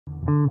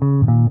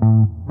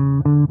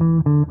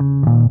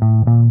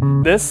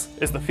This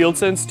is the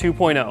FieldSENSE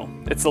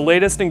 2.0. It's the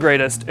latest and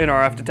greatest in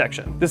RF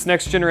detection. This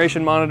next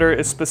generation monitor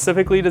is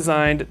specifically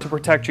designed to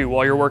protect you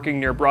while you're working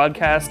near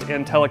broadcast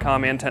and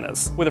telecom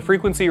antennas. With a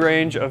frequency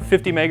range of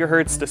 50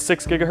 megahertz to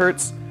 6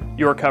 gigahertz,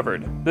 you're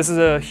covered. This is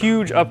a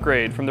huge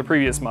upgrade from the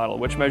previous model,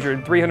 which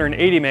measured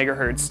 380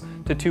 megahertz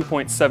to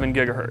 2.7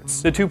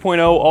 gigahertz. The 2.0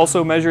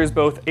 also measures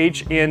both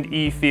H and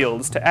E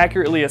fields to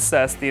accurately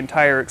assess the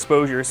entire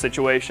exposure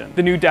situation.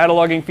 The new data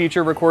logging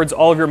feature records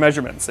all of your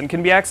measurements and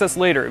can be accessed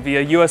later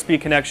via USB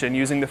connection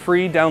using the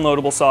free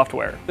downloadable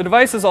software. The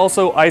device is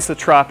also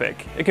isotropic.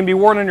 It can be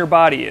worn on your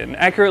body and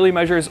accurately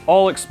measures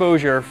all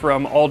exposure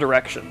from all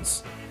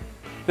directions.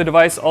 The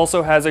device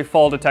also has a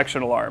fall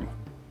detection alarm.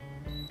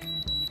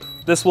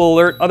 This will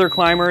alert other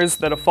climbers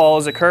that a fall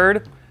has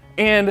occurred,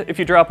 and if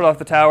you drop it off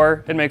the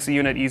tower, it makes the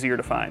unit easier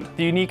to find.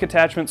 The unique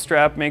attachment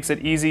strap makes it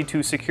easy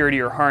to secure to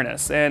your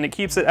harness, and it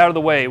keeps it out of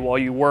the way while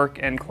you work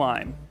and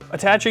climb.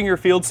 Attaching your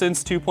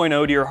FieldSENSE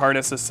 2.0 to your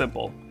harness is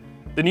simple.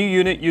 The new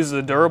unit uses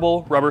a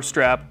durable rubber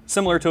strap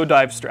similar to a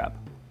dive strap.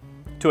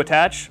 To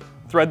attach,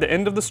 thread the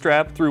end of the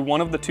strap through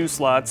one of the two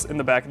slots in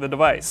the back of the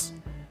device.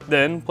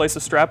 Then place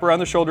a strap around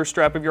the shoulder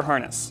strap of your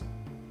harness.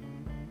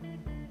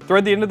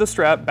 Thread the end of the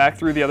strap back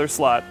through the other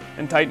slot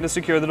and tighten to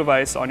secure the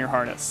device on your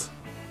harness.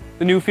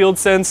 The new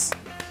FieldSENSE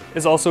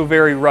is also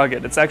very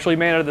rugged. It's actually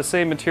made out of the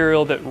same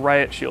material that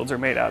riot shields are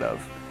made out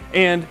of,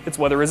 and it's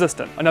weather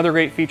resistant. Another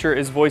great feature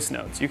is voice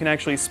notes. You can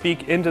actually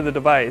speak into the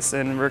device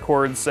and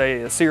record,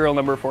 say, a serial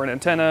number for an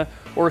antenna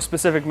or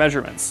specific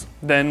measurements.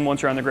 Then,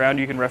 once you're on the ground,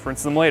 you can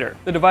reference them later.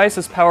 The device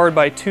is powered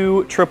by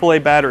two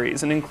AAA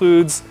batteries and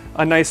includes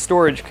a nice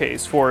storage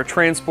case for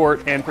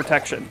transport and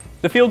protection.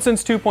 The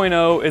FieldSENSE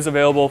 2.0 is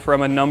available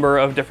from a number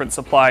of different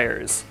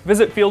suppliers.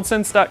 Visit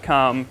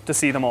FieldSense.com to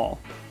see them all.